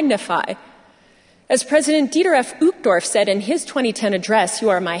us to magnify. As President Dieter F. Uchtdorf said in his 2010 address, "You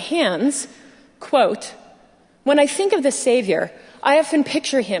are my hands," quote, "When I think of the Savior, I often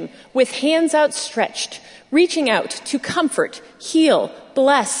picture him with hands outstretched, reaching out to comfort, heal,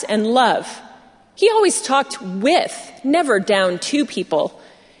 bless, and love. He always talked with, never down to people.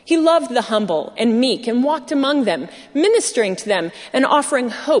 He loved the humble and meek and walked among them, ministering to them and offering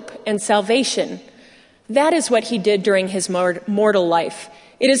hope and salvation. That is what he did during his mortal life.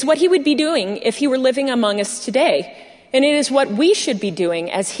 It is what he would be doing if he were living among us today. And it is what we should be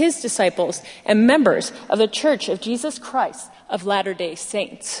doing as his disciples and members of the Church of Jesus Christ of Latter-day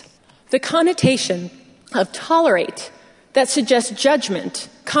Saints." The connotation of tolerate that suggests judgment,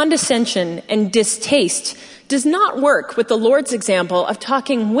 condescension, and distaste does not work with the Lord's example of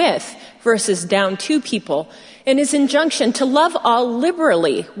talking with versus down to people, and his injunction to love all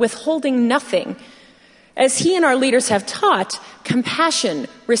liberally, withholding nothing. As he and our leaders have taught, compassion,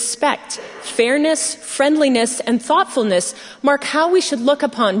 respect, fairness, friendliness, and thoughtfulness mark how we should look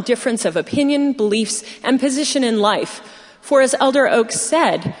upon difference of opinion, beliefs, and position in life. For as Elder Oaks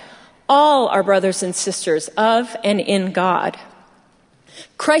said, all are brothers and sisters of and in God.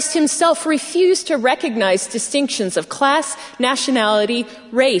 Christ himself refused to recognize distinctions of class, nationality,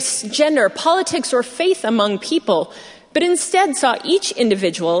 race, gender, politics, or faith among people, but instead saw each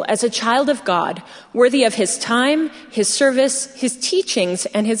individual as a child of God, worthy of his time, his service, his teachings,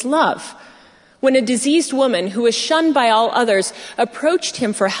 and his love. When a diseased woman who was shunned by all others approached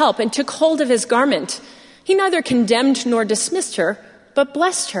him for help and took hold of his garment, he neither condemned nor dismissed her, but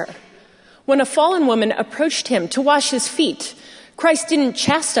blessed her. When a fallen woman approached him to wash his feet, Christ didn't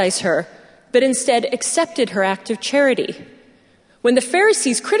chastise her, but instead accepted her act of charity. When the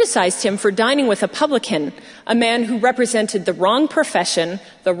Pharisees criticized him for dining with a publican, a man who represented the wrong profession,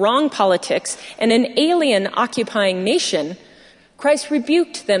 the wrong politics, and an alien occupying nation, Christ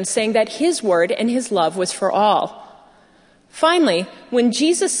rebuked them, saying that his word and his love was for all. Finally, when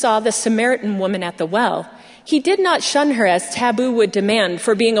Jesus saw the Samaritan woman at the well, he did not shun her as taboo would demand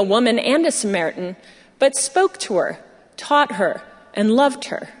for being a woman and a Samaritan, but spoke to her, taught her, and loved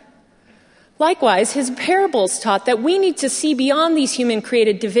her. Likewise, his parables taught that we need to see beyond these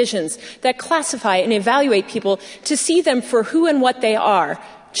human-created divisions that classify and evaluate people to see them for who and what they are,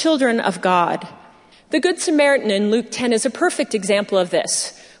 children of God. The Good Samaritan in Luke 10 is a perfect example of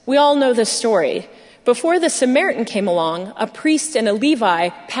this. We all know the story. Before the Samaritan came along, a priest and a Levi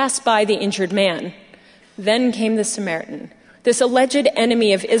passed by the injured man. Then came the Samaritan. This alleged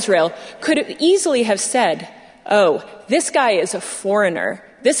enemy of Israel could easily have said, "Oh, this guy is a foreigner.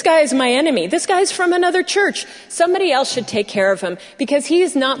 This guy is my enemy. This guy's from another church. Somebody else should take care of him because he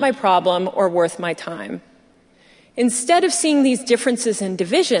is not my problem or worth my time." Instead of seeing these differences and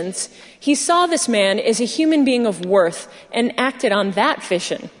divisions, he saw this man as a human being of worth and acted on that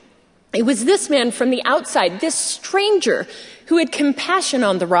vision. It was this man from the outside, this stranger, who had compassion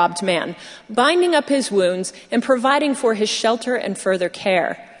on the robbed man, binding up his wounds and providing for his shelter and further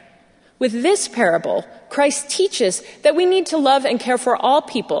care. With this parable, Christ teaches that we need to love and care for all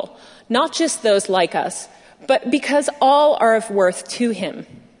people, not just those like us, but because all are of worth to him.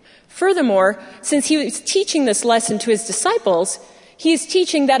 Furthermore, since he was teaching this lesson to his disciples, he is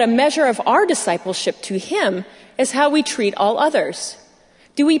teaching that a measure of our discipleship to him is how we treat all others.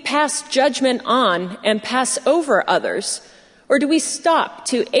 Do we pass judgment on and pass over others, or do we stop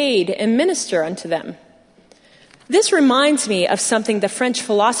to aid and minister unto them? This reminds me of something the French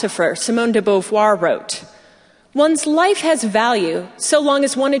philosopher Simone de Beauvoir wrote. One's life has value so long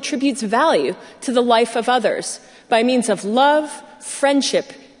as one attributes value to the life of others by means of love,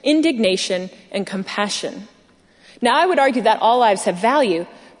 friendship, indignation, and compassion. Now, I would argue that all lives have value,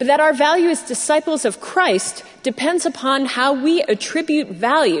 but that our value as disciples of Christ depends upon how we attribute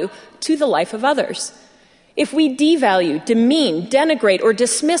value to the life of others. If we devalue, demean, denigrate, or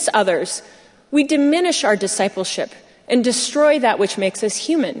dismiss others, we diminish our discipleship and destroy that which makes us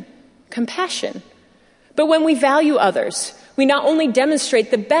human, compassion. But when we value others, we not only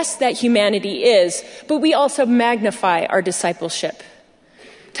demonstrate the best that humanity is, but we also magnify our discipleship.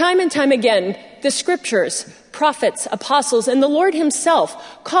 Time and time again, the scriptures, prophets, apostles, and the Lord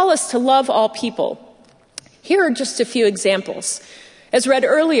himself call us to love all people. Here are just a few examples. As read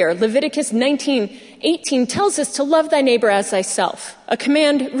earlier, Leviticus 19:18 tells us to love thy neighbor as thyself, a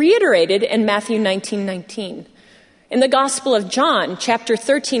command reiterated in Matthew 19:19. In the Gospel of John, chapter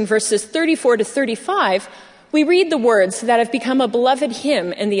 13, verses 34 to 35, we read the words that have become a beloved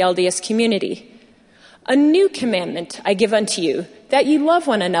hymn in the LDS community. A new commandment I give unto you, that ye love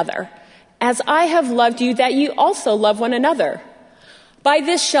one another, as I have loved you, that ye also love one another. By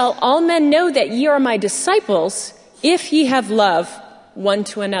this shall all men know that ye are my disciples, if ye have love one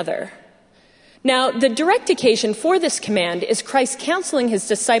to another. Now, the direct occasion for this command is Christ counseling his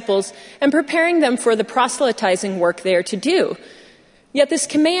disciples and preparing them for the proselytizing work they are to do. Yet this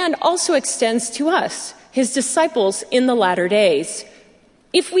command also extends to us, his disciples in the latter days.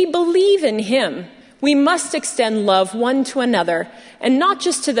 If we believe in him, we must extend love one to another, and not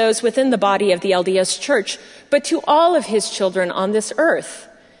just to those within the body of the LDS Church, but to all of his children on this earth.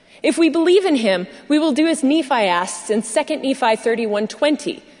 If we believe in him, we will do as Nephi asks in 2 Nephi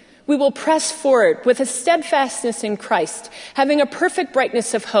 31:20. We will press forward with a steadfastness in Christ, having a perfect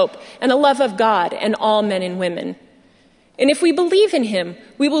brightness of hope and a love of God and all men and women. And if we believe in him,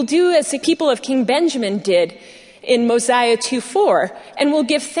 we will do as the people of King Benjamin did in Mosiah 2:4, and will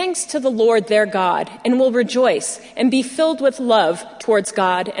give thanks to the Lord their God, and will rejoice and be filled with love towards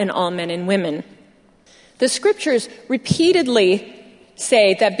God and all men and women. The scriptures repeatedly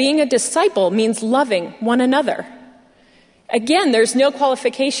say that being a disciple means loving one another. Again, there's no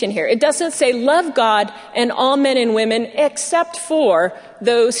qualification here. It doesn't say love God and all men and women except for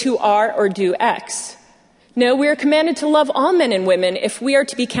those who are or do X. No, we are commanded to love all men and women if we are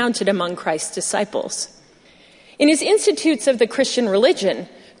to be counted among Christ's disciples. In his Institutes of the Christian Religion,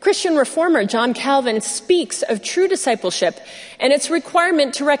 Christian reformer John Calvin speaks of true discipleship and its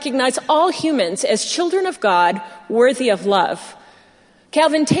requirement to recognize all humans as children of God worthy of love.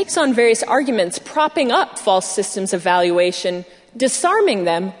 Calvin takes on various arguments propping up false systems of valuation, disarming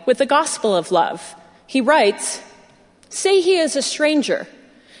them with the gospel of love. He writes, "Say he is a stranger,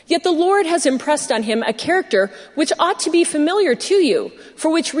 yet the Lord has impressed on him a character which ought to be familiar to you,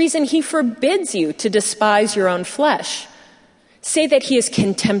 for which reason he forbids you to despise your own flesh. Say that he is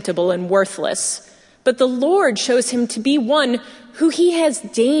contemptible and worthless, but the Lord shows him to be one who he has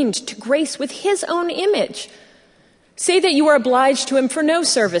deigned to grace with his own image. Say that you are obliged to him for no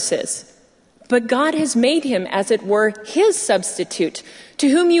services, but God has made him, as it were, his substitute, to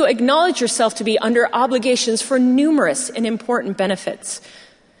whom you acknowledge yourself to be under obligations for numerous and important benefits.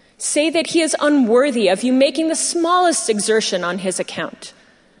 Say that he is unworthy of you making the smallest exertion on his account.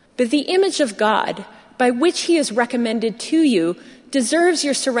 But the image of God, by which he is recommended to you, deserves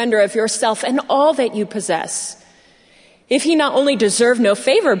your surrender of yourself and all that you possess. If he not only deserved no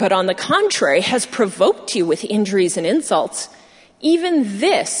favor, but on the contrary has provoked you with injuries and insults, even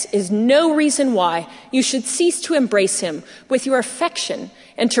this is no reason why you should cease to embrace him with your affection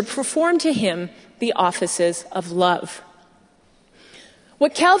and to perform to him the offices of love."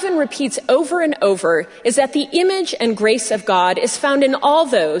 What Calvin repeats over and over is that the image and grace of God is found in all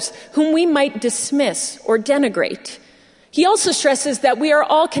those whom we might dismiss or denigrate. He also stresses that we are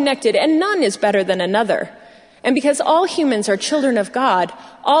all connected and none is better than another. And because all humans are children of God,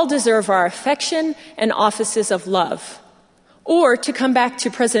 all deserve our affection and offices of love. Or, to come back to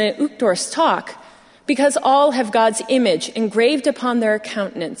President Uchtdorf's talk, because all have God's image engraved upon their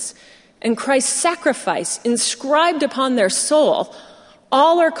countenance and Christ's sacrifice inscribed upon their soul,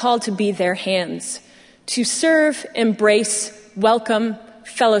 all are called to be their hands, to serve, embrace, welcome,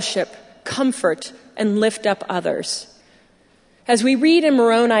 fellowship, comfort, and lift up others. As we read in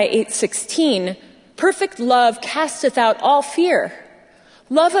Moroni 8:16, perfect love casteth out all fear.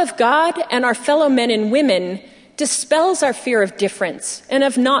 Love of God and our fellow men and women dispels our fear of difference and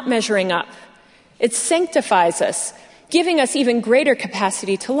of not measuring up. It sanctifies us, giving us even greater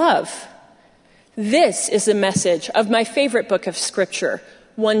capacity to love. This is the message of my favorite book of Scripture,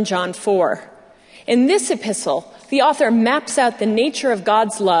 1 John 4. In this epistle, the author maps out the nature of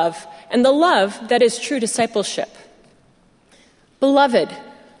God's love and the love that is true discipleship. Beloved,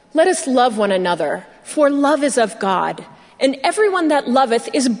 let us love one another, for love is of God, and everyone that loveth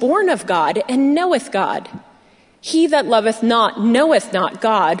is born of God and knoweth God. He that loveth not knoweth not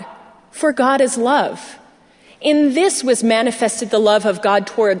God, for God is love. In this was manifested the love of God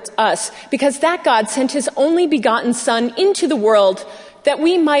towards us, because that God sent his only begotten Son into the world that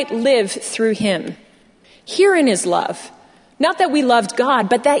we might live through him. Herein is love, not that we loved God,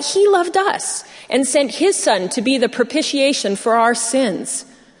 but that he loved us and sent his Son to be the propitiation for our sins.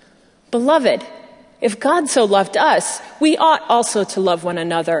 Beloved, If God so loved us, we ought also to love one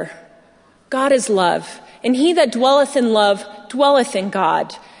another. God is love, and he that dwelleth in love dwelleth in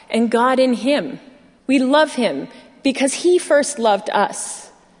God, and God in him. We love him because he first loved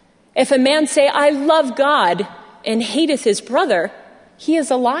us. If a man say, I love God, and hateth his brother, he is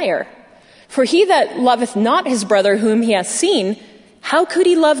a liar. For he that loveth not his brother whom he hath seen, how could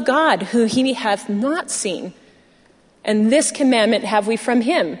he love God whom he hath not seen? And this commandment have we from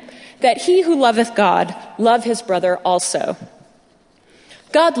him, that he who loveth God love his brother also.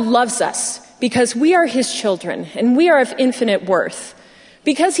 God loves us because we are his children and we are of infinite worth.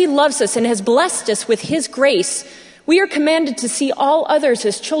 Because he loves us and has blessed us with his grace, we are commanded to see all others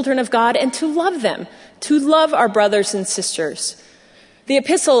as children of God and to love them, to love our brothers and sisters. The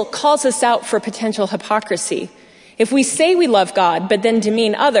epistle calls us out for potential hypocrisy. If we say we love God but then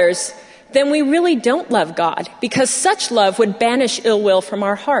demean others, then we really don't love God, because such love would banish ill will from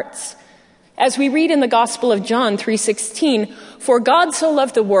our hearts. As we read in the Gospel of John 3:16, for God so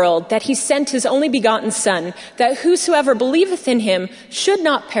loved the world that he sent his only begotten Son, that whosoever believeth in him should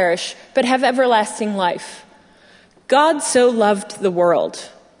not perish, but have everlasting life. God so loved the world,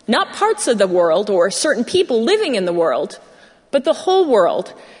 not parts of the world or certain people living in the world, but the whole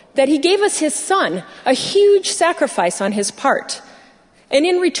world, that he gave us his Son, a huge sacrifice on his part. And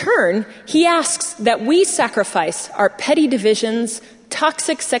in return, he asks that we sacrifice our petty divisions,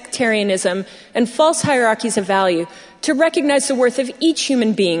 toxic sectarianism, and false hierarchies of value to recognize the worth of each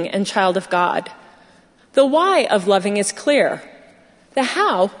human being and child of God. The why of loving is clear. The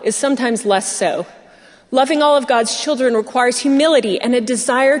how is sometimes less so. Loving all of God's children requires humility and a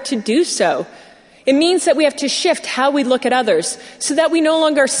desire to do so. It means that we have to shift how we look at others so that we no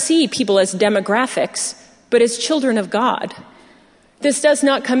longer see people as demographics, but as children of God. This does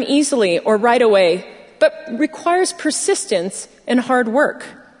not come easily or right away, but requires persistence and hard work.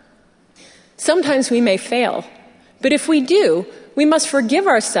 Sometimes we may fail, but if we do, we must forgive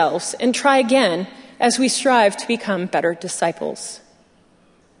ourselves and try again as we strive to become better disciples.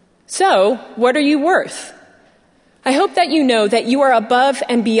 So, what are you worth? I hope that you know that you are above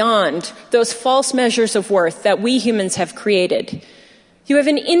and beyond those false measures of worth that we humans have created. You have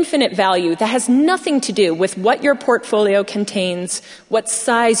an infinite value that has nothing to do with what your portfolio contains, what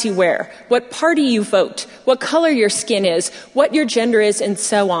size you wear, what party you vote, what color your skin is, what your gender is, and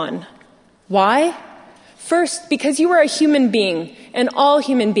so on. Why? First, because you are a human being, and all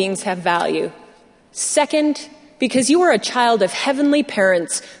human beings have value. Second, because you are a child of heavenly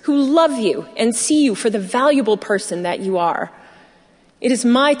parents who love you and see you for the valuable person that you are. It is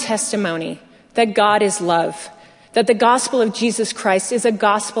my testimony that God is love, that the gospel of Jesus Christ is a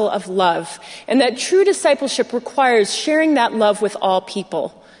gospel of love, and that true discipleship requires sharing that love with all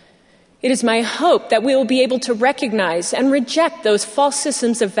people. It is my hope that we will be able to recognize and reject those false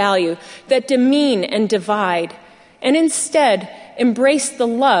systems of value that demean and divide, and instead embrace the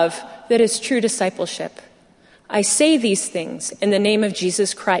love that is true discipleship. I say these things in the name of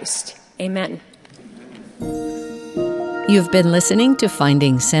Jesus Christ. Amen. You've been listening to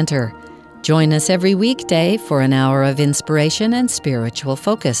Finding Center. Join us every weekday for an hour of inspiration and spiritual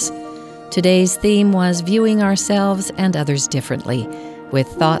focus. Today's theme was Viewing Ourselves and Others Differently, with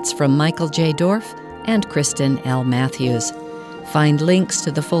thoughts from Michael J. Dorf and Kristen L. Matthews. Find links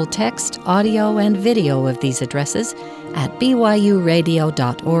to the full text, audio, and video of these addresses at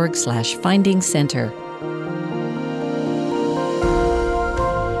byuradio.org/Finding Center.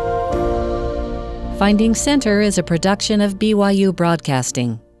 Finding Center is a production of BYU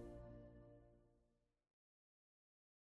Broadcasting.